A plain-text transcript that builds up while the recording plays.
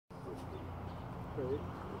You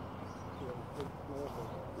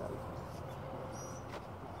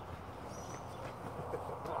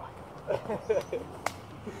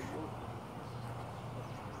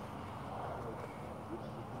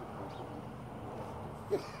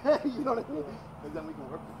know what I mean? And then we can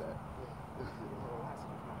work with that.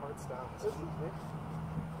 My heart's down. There's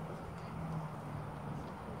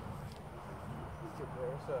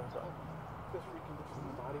just reconditioning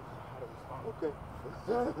the body for how to respond. Okay.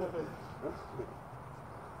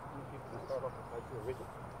 People start off with like you're rigid.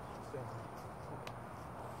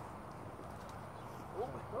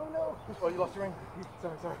 Oh no! Oh, you lost your ring?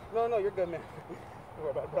 Sorry. No, you're good, man. Don't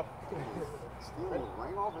worry about it, bro. Steal the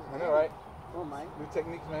ring off his hand. I know, right? Oh, Mike. New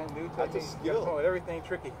techniques, man. New That's techniques. a skill. With everything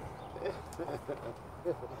tricky. Hit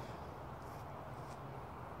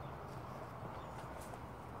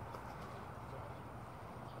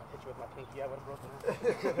you with my pinky, I would have broken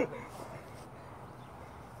it.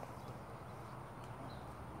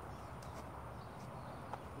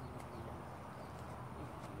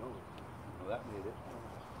 No, that made it.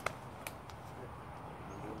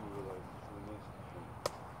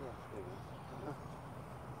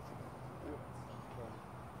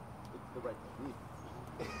 It's the right technique.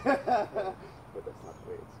 But that's not the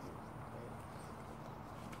way it's used.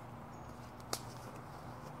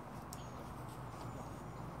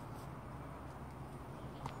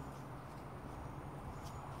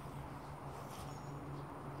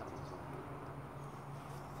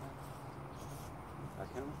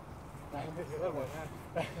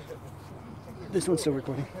 This one's still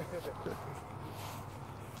recording.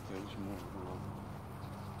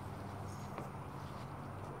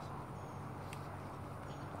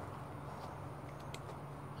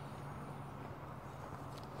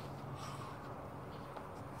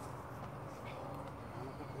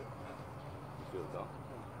 Feel it though.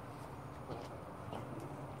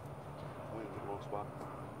 Only in the wrong spot.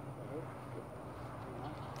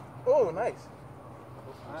 Oh, nice.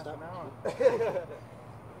 Stop.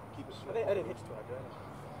 Keep it straight. I didn't hit you too hard, did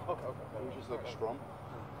I? Okay. It was just like a strum.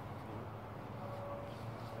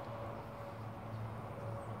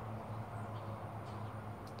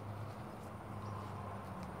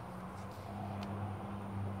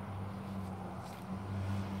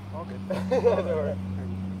 All good.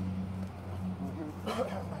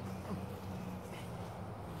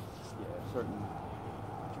 Yeah, certain.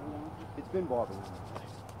 It's been bothering me.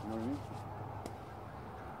 You know what I mean?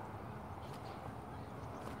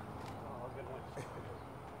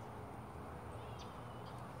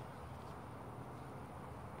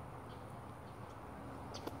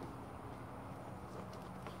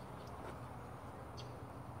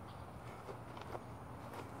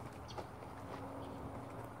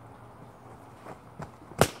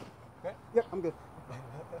 Yep, I'm good.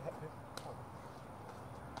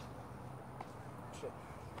 Shit.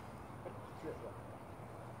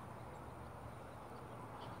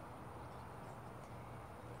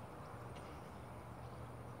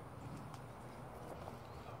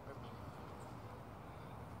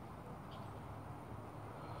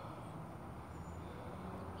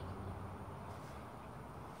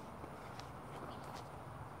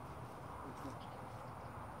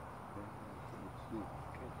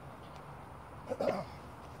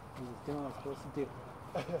 He's doing what I'm supposed to do.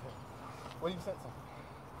 What do you sense?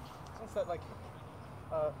 Sense that like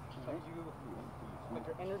you, like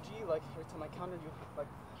your energy, like every time I counter you, like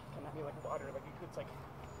come at me like water, like you could like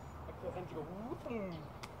the energy go whoop,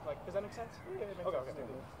 like does that make sense? Yeah, it makes sense.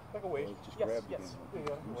 Like a wave. Just Yes. grab Yeah,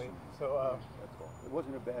 a wave. So that's all. It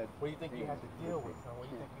wasn't a bad. what do you think you have to deal with? What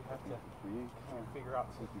do you think you have to figure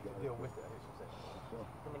out to deal with it? I should say.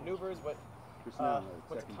 Your maneuvers, what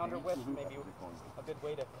to counter with, maybe a good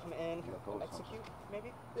way to come in and execute,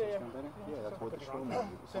 maybe? Yeah, that's what the strum is.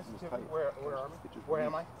 Sensitivity, where am I? Where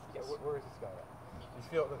am I? Yes. Where is this guy at? You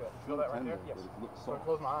feel, look at, you feel that right there? Yes. So I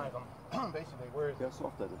close my eyes, I'm basically, where is How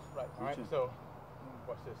soft that is. Right, alright, so,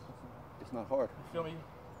 watch this. It's not hard. You feel me?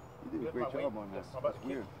 You did a great job on this. That's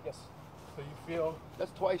weird. Yes. So you feel...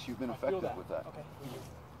 That's twice you've been effective with that. Okay.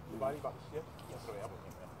 Your body about to shift? Yes, sorry, I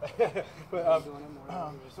wasn't but,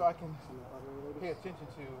 so I can pay attention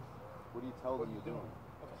to... What do you tell them you're doing?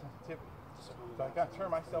 Sensitivity. So I gotta turn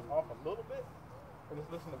myself off a little bit and just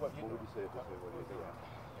listen to what you do. What would you say if they say what you do?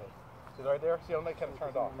 So right there, see, I'm like kind of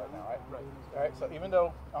turned off right now, right? Right. All right, so even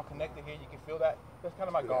though I'm connected here, you can feel that. That's kind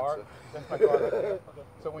of my guard. That's my guard right there. Okay.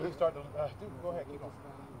 So when you start to, dude, go ahead, keep going.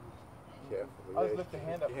 Careful. I'll just lift the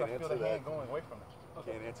hand up, I feel the hand going away from it.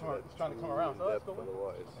 Okay. Can't answer that. It's trying to come around, so let's go.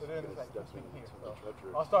 So then it's like, just here. So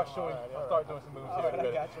I'll start showing, I'll start doing some moves here. I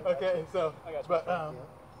got you. Okay, so, but,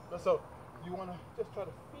 so you want to just try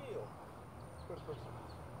to feel for the person.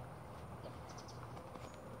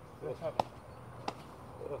 That's happening.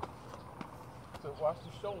 So watch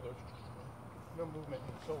the shoulders. No movement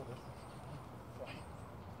in the shoulders.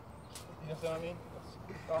 You understand what I mean?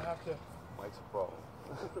 I'll have to. Mike's a pro.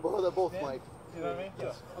 Well, they're both Mike. You know what I mean?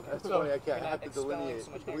 Yes. Okay. That's So, funny. I can't. I have to expelling delineate.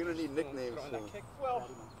 so much We're gonna need energy nicknames throwing that soon. kick. well,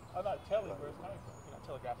 I'm not telling where it's coming from. You're not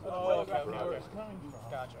telegraphing. Oh, Okay. where it's coming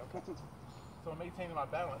from. Gotcha. Okay. So I'm maintaining my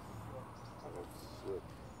balance. Shit.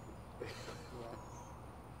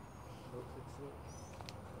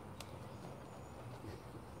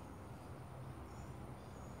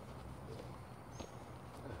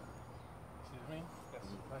 Excuse me? Yes.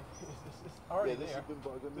 Like, it's already This there. has been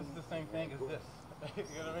bugging This me. is the same thing as this. You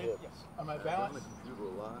know what I mean? Yeah. Yes. Am I I've been on balanced? the computer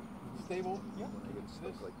a lot. Stable? Yeah. When I get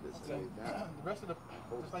stuck like this, I Okay. lay down. The rest of the,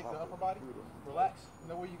 Hold just like top the of upper body, computer. relax,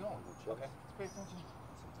 know where you're going. On the chest. Okay. Just pay attention.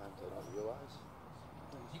 Sometimes I don't realize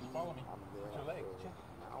You can follow me. I'm there With your leg. for Check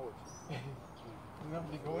an hour or two. it. You know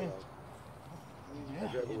when you go in. I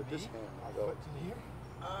grab it with this hand and I go, Foot to here.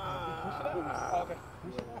 Push it out. Oh, okay.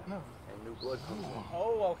 Push it out. No. and new blood comes in.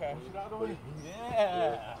 Oh, okay. Push it out over here.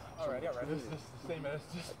 Yeah. Alrighty, alright. This is the same as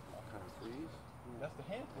just. I kind of freeze. That's the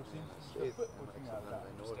hand pushing. Stay The foot and like pushing out. sometimes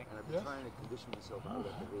I know it, and I've Yeah. been trying to condition myself out of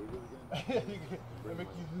that behavior again. That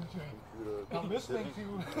make you lose your. Computer, I'm listening to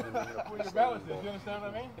sitting, and then I'm where your sitting balance is. ball. You understand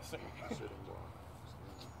what I mean? Yes, sir. Sitting ball.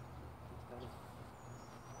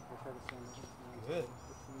 Good.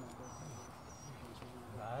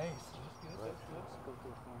 Nice. That's good. Right. That's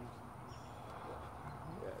good.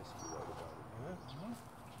 Yeah, I see right about it. Good.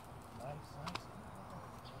 Nice. Nice.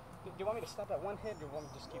 Do you want me to stop at one hit or do you want me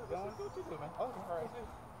to just keep going? Do what you do, man. Oh, alright.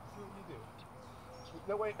 Do what you do.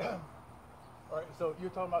 That way. All right. So you're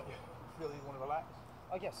talking about you really want to relax.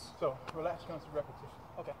 Oh, yes. So relax comes through repetition.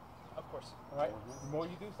 Okay. Of course. All right. The more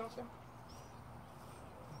you do something.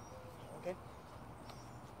 Okay.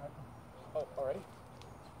 All right, Oh, alrighty.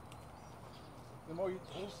 the more you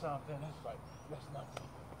do something, it's like that's nothing.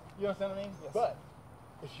 You understand what I mean? Yes. But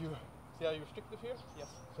if you see how you're restrictive here, Yes.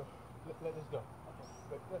 so let this go.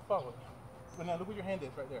 Let's follow it. But now look where your hand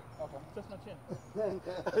is right there. Okay. Touch my chin.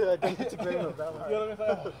 I think it's a great move. That one. You know what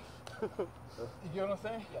I'm saying? You know what I'm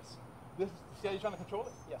saying? Yes. This, see how you're trying to control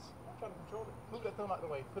it? Yes. I'm trying to control it. Move that thumb out the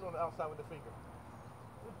way. Put it on the outside with the finger.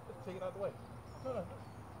 Just take it out the way. No.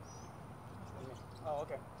 Oh,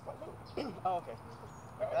 okay. Like, move. Oh, okay.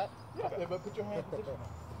 Like that? Yeah, yeah, but put your hand in position.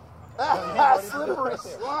 Slippery,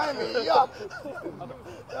 slimy, yuck!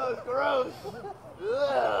 That was gross!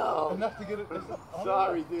 Ugh. Enough to get it.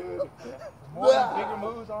 Sorry, dude. The more bigger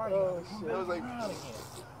moves are, you Oh, come shit. back I was like- around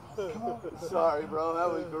again. Come on. Sorry, bro, that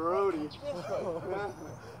was grody.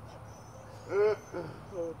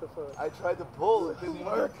 What the fuck? I tried to pull, it didn't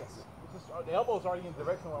work. The elbow's already in the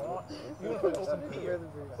direction where I want. Even if it's open here,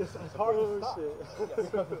 it's hard to stop. shit.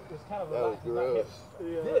 Because it's kind of That was relaxed. It's not hip.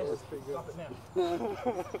 gross. Yeah, This, that's pretty good. stop it now.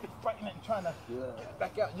 Fighting it and trying to get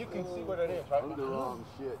back out. You can see what it is, right? I'm the wrong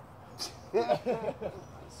shit.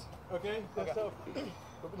 Okay? So,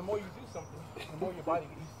 but the more you do something, the more your body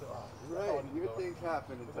gets used to it. Right, good things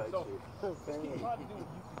happen in Tai So, Chi. just keep trying to do what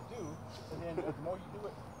you can do, and then the more you do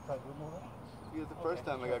it, try to do more. Because the first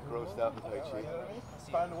time I got grossed out in Tai You Chi. know what I mean?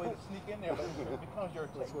 Find a way to sneak in there, but it becomes your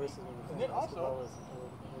technique. And then also,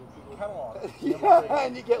 catalog. Yeah,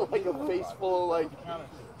 and you get like a face full of like Counter.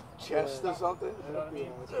 chest or something. You know what I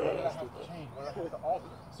mean? What did I have to change? What did I have to alter?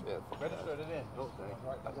 Yeah, fuck that. Register it in. No thank you.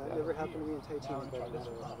 That never happened to me in Tai Chi, but that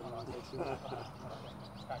never happened to me in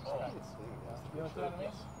Tai Chi. You understand what I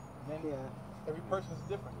mean? And then Yeah. every person's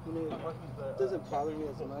different. You know, Every person's it doesn't bother me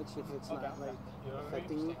as much if it's not like You know what I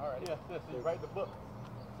affecting mean? me. All right. Yeah, so you write the book.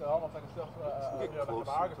 So almost like a self, like a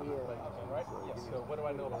biography, right? Yes. So what do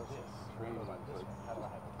I know about this? What do I know about this? How do I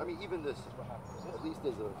have it? I mean, even this, What happened? at least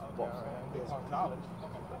there's a box. Big knowledge.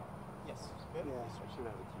 Yes. Good. Yeah. I should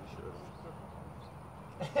have a t-shirt.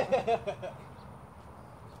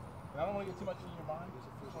 And I don't want to get too much in your mind.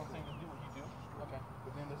 Just one thing to do what you do. Okay.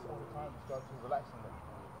 But then this over time you start to relax in there.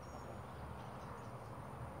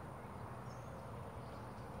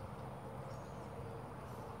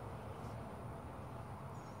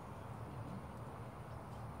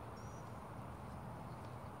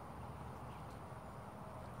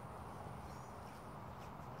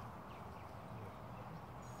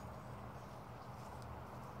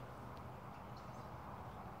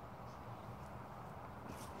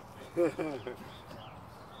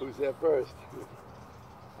 Who's there first?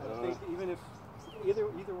 I think even if either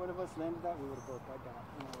one of us landed that, we would have both got got.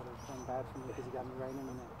 You know, it would have been bad for me because he got me right in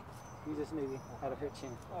the neck. You just maybe had a hurt chin.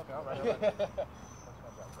 Okay, alright.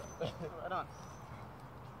 Right on.